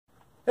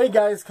Hey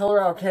guys,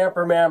 Color Out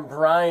Camperman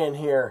Brian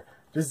here.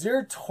 Does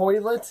your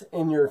toilet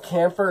in your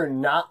camper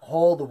not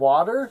hold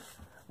water?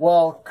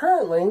 Well,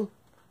 currently,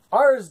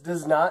 ours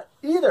does not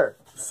either.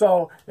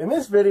 So, in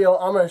this video,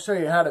 I'm going to show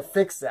you how to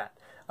fix that.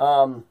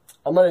 I'm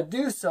going to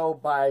do so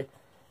by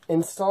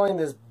installing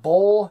this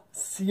bowl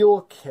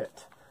seal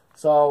kit.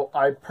 So,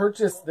 I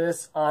purchased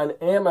this on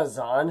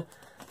Amazon.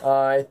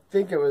 I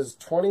think it was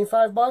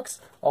 25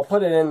 bucks. I'll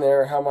put it in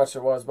there how much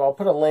it was, but I'll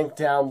put a link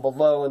down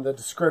below in the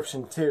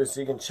description too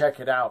so you can check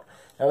it out.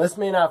 Now this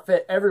may not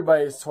fit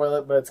everybody's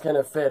toilet, but it's going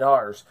to fit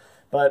ours.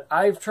 But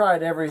I've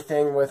tried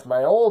everything with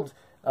my old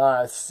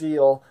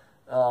seal.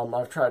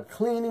 I've tried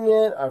cleaning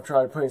it, I've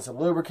tried putting some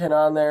lubricant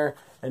on there,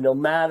 and no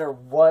matter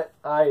what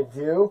I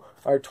do,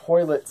 our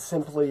toilet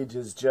simply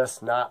does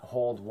just not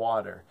hold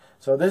water.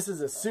 So this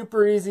is a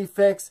super easy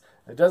fix.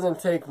 It doesn't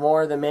take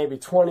more than maybe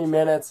 20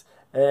 minutes.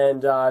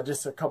 And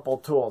just a couple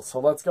tools. So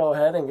let's go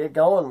ahead and get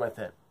going with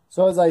it.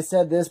 So as I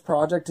said, this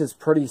project is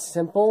pretty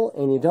simple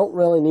and you don't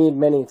really need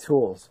many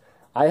tools.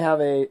 I have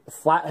a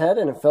flathead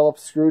and a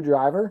Phillips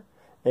screwdriver,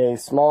 a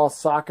small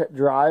socket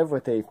drive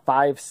with a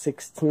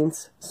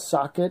 5/16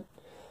 socket.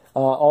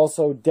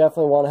 Also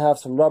definitely want to have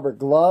some rubber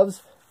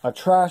gloves, a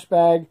trash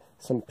bag,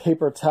 some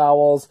paper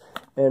towels,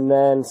 and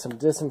then some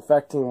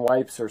disinfecting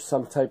wipes or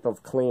some type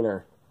of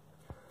cleaner.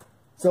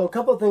 So a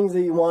couple things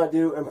that you want to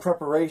do in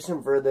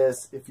preparation for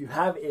this. If you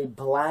have a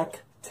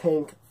black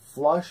tank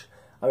flush,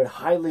 I would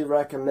highly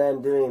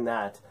recommend doing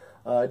that.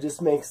 It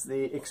just makes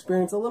the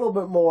experience a little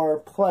bit more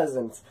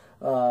pleasant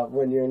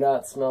when you're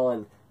not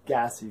smelling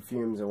gassy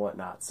fumes and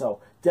whatnot. So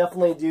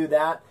definitely do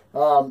that.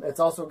 It's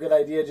also a good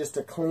idea just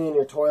to clean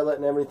your toilet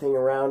and everything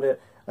around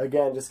it.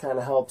 Again, just kind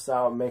of helps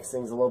out and makes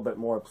things a little bit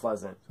more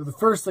pleasant. So the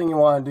first thing you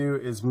want to do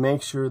is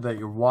make sure that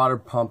your water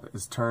pump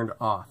is turned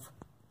off.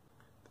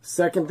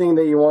 Second thing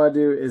that you want to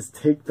do is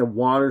take the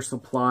water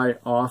supply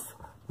off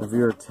of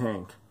your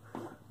tank.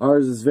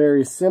 Ours is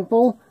very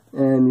simple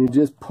and you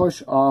just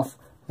push off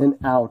and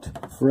out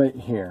right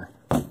here.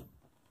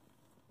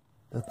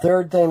 The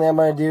third thing that I'm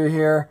going to do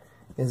here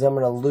is I'm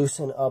going to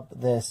loosen up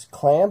this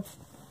clamp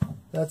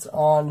that's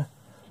on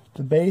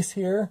the base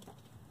here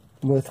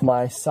with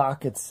my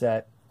socket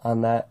set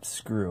on that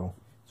screw.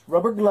 It's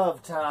rubber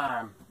glove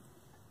time.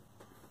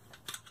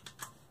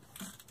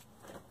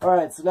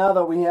 Alright, so now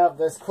that we have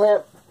this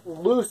clamp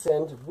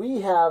loosened,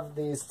 we have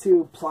these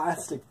two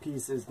plastic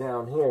pieces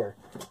down here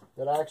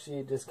that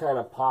actually just kind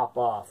of pop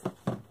off.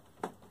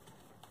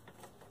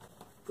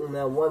 And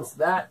then once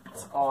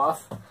that's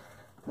off,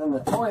 then the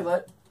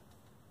toilet,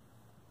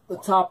 the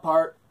top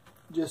part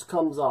just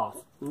comes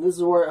off. And this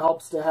is where it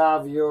helps to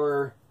have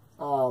your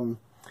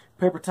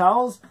paper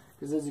towels,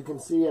 because as you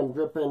can see I'm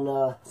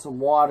dripping some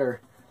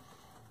water.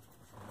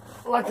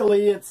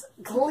 Luckily it's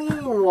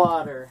clean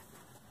water.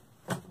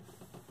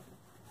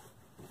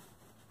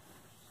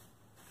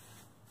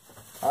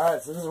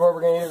 Alright, so this is where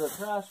we're going to use a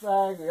trash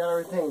bag. We got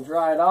everything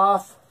dried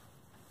off.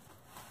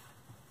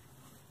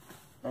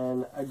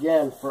 And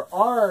again, for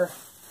our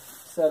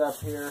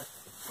setup here,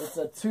 it's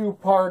a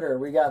two-parter.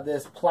 We got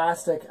this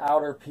plastic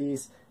outer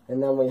piece,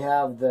 and then we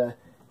have the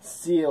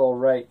seal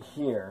right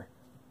here.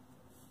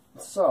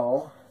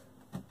 So,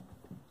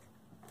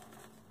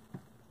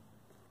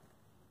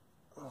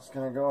 I'm just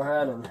going to go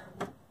ahead and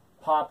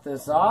pop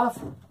this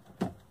off.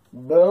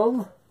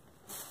 Boom.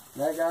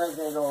 That guy's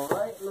going to go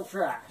right in the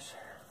trash.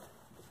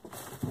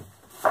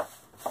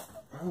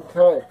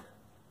 Okay.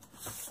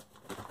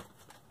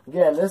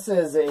 Again, this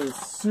is a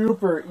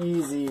super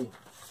easy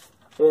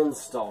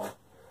install.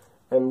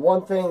 And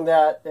one thing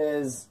that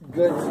is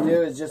good to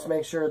do is just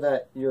make sure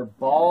that your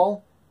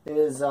ball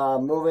is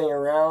moving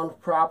around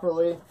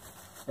properly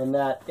and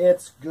that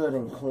it's good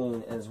and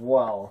clean as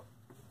well.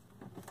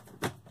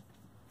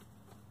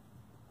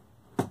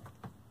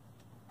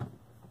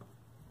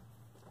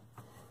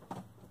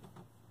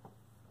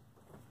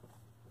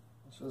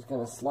 Just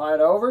going to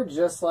slide over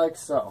just like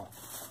so.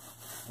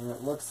 And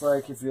it looks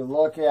like if you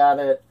look at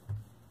it,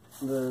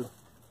 the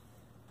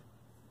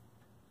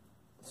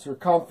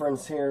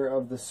circumference here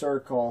of the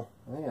circle,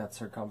 I think that's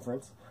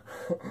circumference,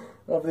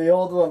 of the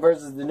old one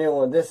versus the new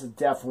one, this is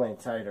definitely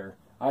tighter.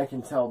 I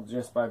can tell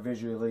just by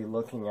visually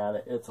looking at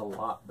it, it's a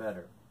lot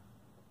better.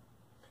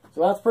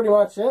 So that's pretty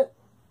much it.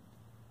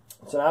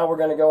 So now we're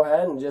going to go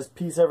ahead and just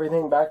piece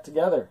everything back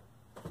together.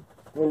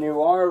 When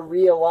you are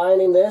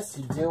realigning this,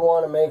 you do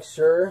want to make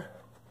sure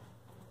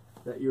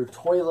that your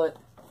toilet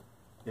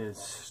is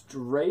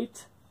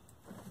straight.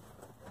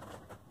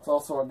 It's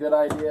also a good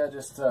idea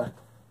just to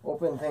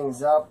open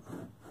things up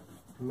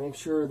and make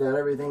sure that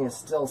everything is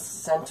still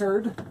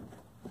centered.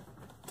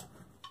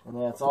 And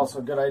then it's also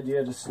a good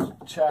idea just to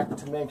check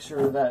to make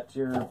sure that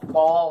your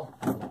ball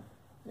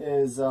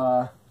is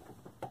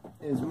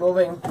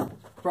moving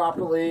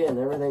properly and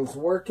everything's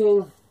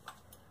working.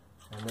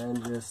 And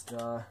then just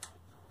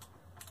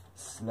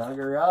snug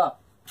her up.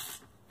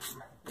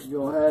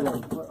 Go ahead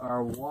and put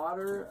our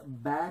water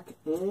back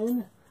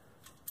in.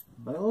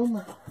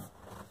 Boom.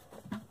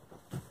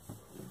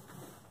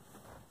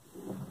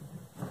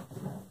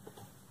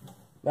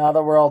 Now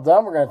that we're all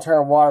done, we're going to turn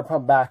our water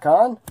pump back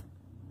on.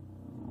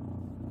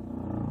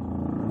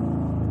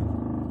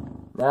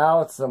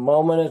 Now it's the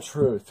moment of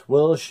truth.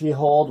 Will she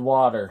hold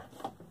water?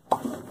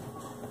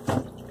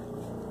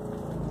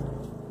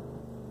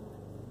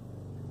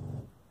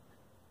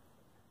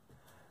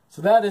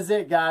 So that is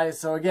it, guys.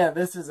 So again,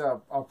 this is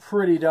a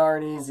pretty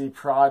darn easy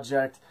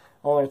project.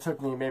 Only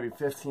took me maybe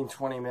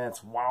 15-20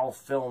 minutes while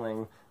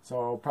filming, so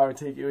it'll probably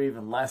take you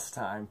even less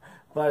time.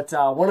 But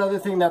one other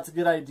thing that's a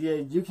good idea,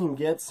 you can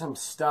get some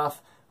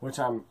stuff, which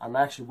I'm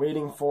actually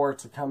waiting for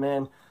to come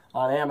in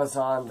on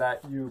Amazon,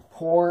 that you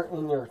pour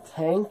in your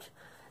tank,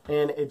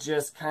 and it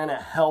just kind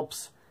of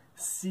helps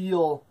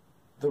seal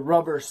the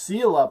rubber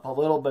seal up a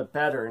little bit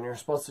better, and you're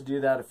supposed to do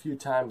that a few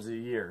times a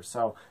year.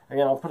 So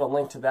again, I'll put a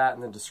link to that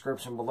in the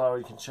description below.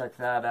 You can check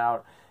that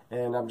out.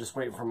 And I'm just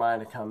waiting for mine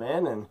to come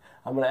in, and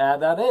I'm going to add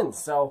that in.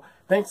 So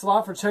thanks a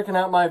lot for checking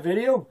out my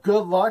video.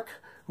 Good luck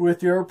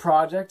with your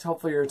project.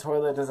 Hopefully your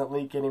toilet doesn't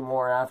leak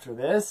anymore after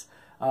this.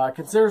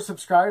 Consider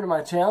subscribing to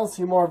my channel to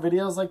see more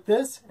videos like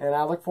this, and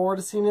I look forward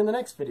to seeing you in the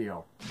next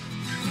video.